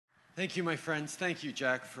Thank you, my friends. Thank you,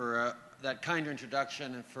 Jack, for that kind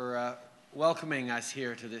introduction and for welcoming us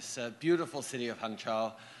here to this beautiful city of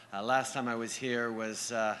Hangzhou. Last time I was here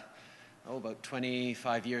was about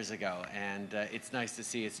 25 years ago, and it's nice to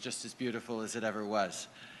see it's just as beautiful as it ever was.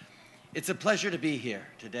 It's a pleasure to be here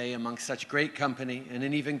today amongst such great company, and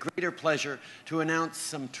an even greater pleasure to announce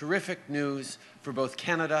some terrific news for both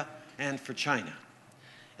Canada and for China.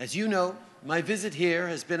 As you know, my visit here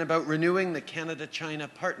has been about renewing the Canada-China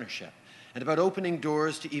partnership and about opening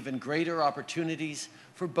doors to even greater opportunities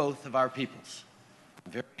for both of our peoples.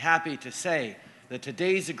 I'm very happy to say that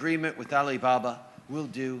today's agreement with Alibaba will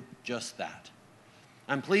do just that.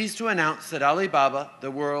 I'm pleased to announce that Alibaba, the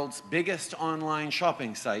world's biggest online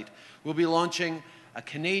shopping site, will be launching a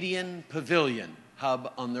Canadian pavilion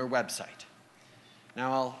hub on their website.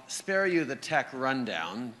 Now, I'll spare you the tech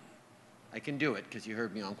rundown. I can do it because you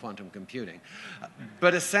heard me on quantum computing.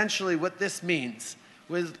 But essentially what this means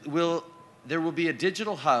there will be a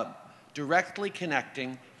digital hub directly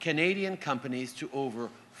connecting Canadian companies to over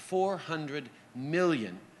 400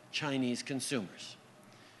 million Chinese consumers.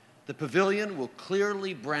 The pavilion will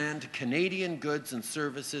clearly brand Canadian goods and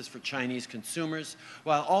services for Chinese consumers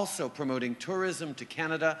while also promoting tourism to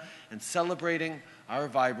Canada and celebrating our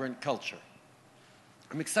vibrant culture.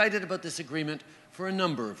 I'm excited about this agreement for a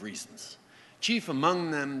number of reasons. Chief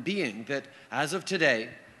among them being that, as of today,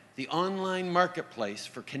 the online marketplace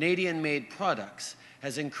for Canadian-made products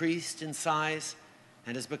has increased in size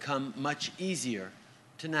and has become much easier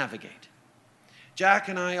to navigate. Jack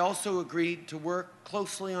and I also agreed to work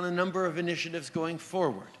closely on a number of initiatives going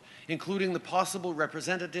forward, including the possible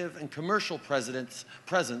representative and commercial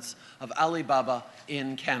presence of Alibaba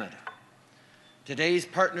in Canada. Today's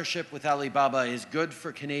partnership with Alibaba is good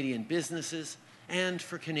for Canadian businesses and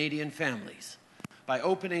for Canadian families. By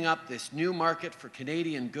opening up this new market for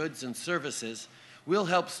Canadian goods and services, we'll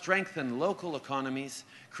help strengthen local economies,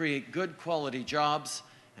 create good quality jobs,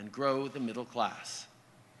 and grow the middle class.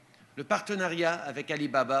 Le partenariat avec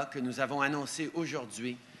Alibaba que nous avons annoncé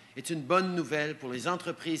aujourd'hui est une bonne nouvelle pour les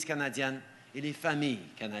entreprises canadiennes et les familles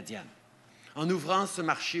canadiennes. En ouvrant ce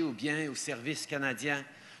marché aux biens et aux services canadiens,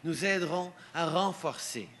 nous aiderons à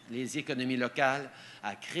renforcer les économies locales,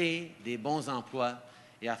 à créer des bons emplois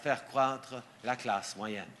et à faire croître la classe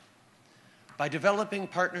moyenne. By developing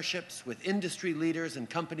partnerships with industry leaders and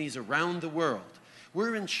companies around the world,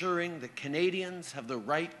 we're ensuring that Canadians have the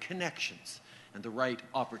right connections and the right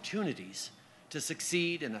opportunities to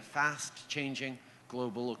succeed in a fast-changing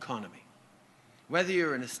global economy. Whether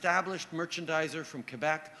you're an established merchandiser from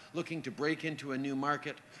Quebec looking to break into a new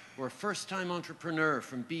market, or a first-time entrepreneur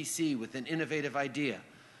from BC with an innovative idea,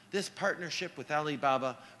 this partnership with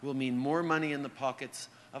Alibaba will mean more money in the pockets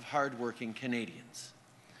of hard-working Canadians.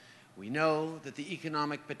 We know that the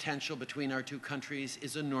economic potential between our two countries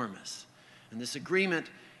is enormous, and this agreement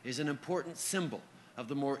is an important symbol of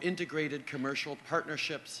the more integrated commercial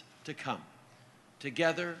partnerships to come.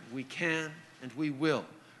 Together, we can and we will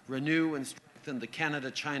renew and strengthen the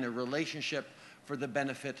Canada-China relationship for the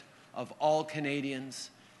benefit of all Canadians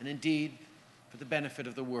and indeed for the benefit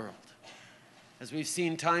of the world. As we've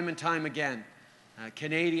seen time and time again,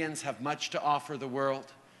 Canadians have much to offer the world.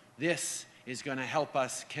 This is going to help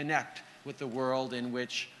us connect with the world in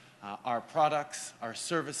which our products, our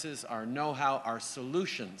services, our know-how, our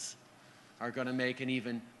solutions are going to make an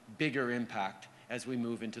even bigger impact as we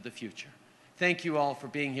move into the future. Thank you all for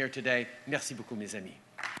being here today. Merci beaucoup, mes amis.